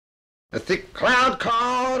A thick cloud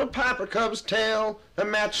caught a piper cub's tail, a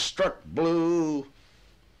match struck blue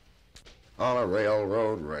on a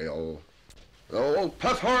railroad rail. The old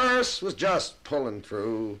puff horse was just pulling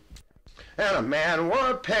through, and a man wore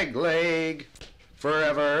a peg leg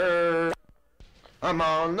forever. I'm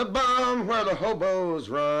on the bum where the hobos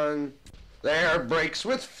run, their breaks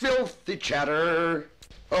with filthy chatter.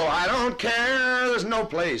 Oh, I don't care, there's no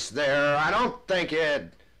place there, I don't think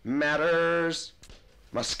it matters.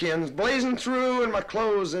 My skin's blazing through and my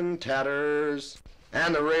clothes in tatters,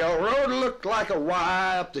 and the railroad looked like a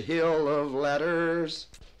Y up the hill of ladders.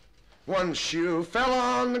 One shoe fell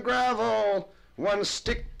on the gravel, one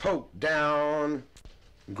stick poked down.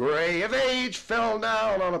 Gray of age fell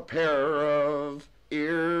down on a pair of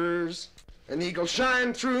ears. An eagle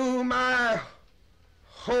shined through my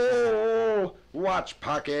whole watch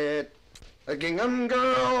pocket. A gingham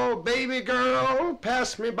girl, baby girl,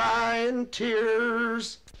 passed me by in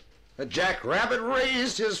tears. A jackrabbit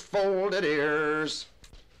raised his folded ears.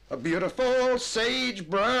 A beautiful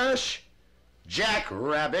sagebrush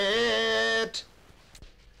jackrabbit.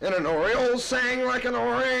 And an oriole sang like an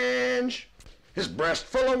orange, his breast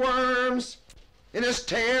full of worms, and his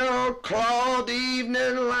tail clawed the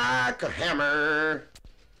evening like a hammer.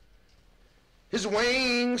 His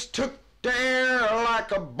wings took air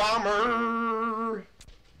like a bomber,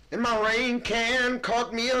 and my rain can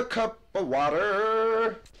caught me a cup of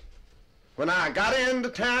water. When I got into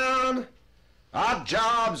town, odd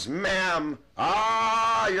jobs, ma'am,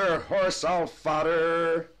 your horse all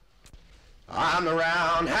fodder. I'm the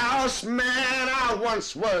roundhouse man, I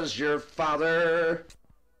once was your father.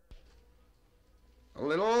 A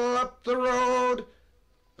little up the road,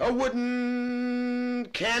 a wooden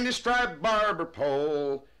candy-striped barber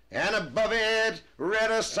pole, and above it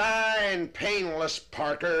read a sign, Painless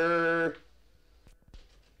Parker.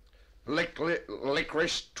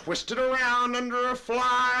 Licorice twisted around under a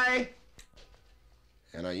fly,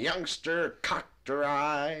 and a youngster cocked her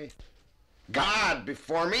eye. God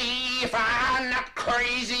before me, if I'm not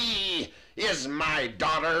crazy, is my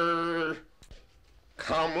daughter.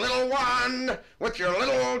 Come, little one, with your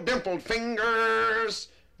little dimpled fingers,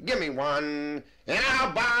 give me one, and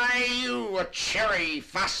I'll buy you a cherry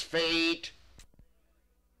phosphate.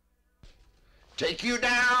 Take you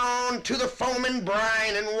down to the foaming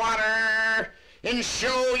brine and water, and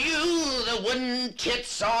show you the wooden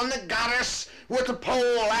tits on the goddess with the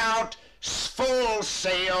pole out, full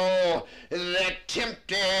sail, that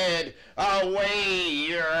tempted away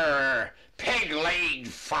your peg-legged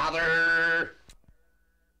father.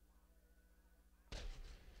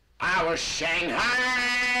 I was shanghaied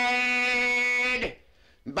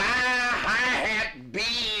by a high-hat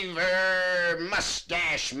beaver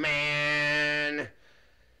mustache man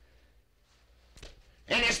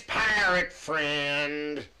and his pirate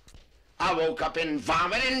friend. I woke up in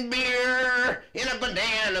vomit and beer in a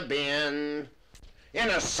banana bin, in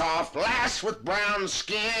a soft lass with brown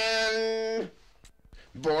skin.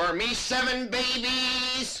 Bore me 7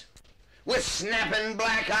 babies with snapping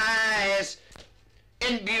black eyes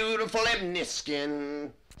and beautiful ebony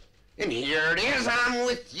skin. And here it is, I'm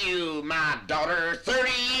with you, my daughter,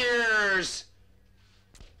 30 years.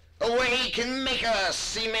 A way can make a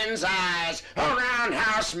seaman's eyes, a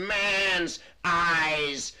roundhouse man's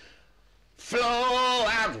eyes, flow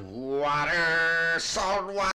out water, salt water.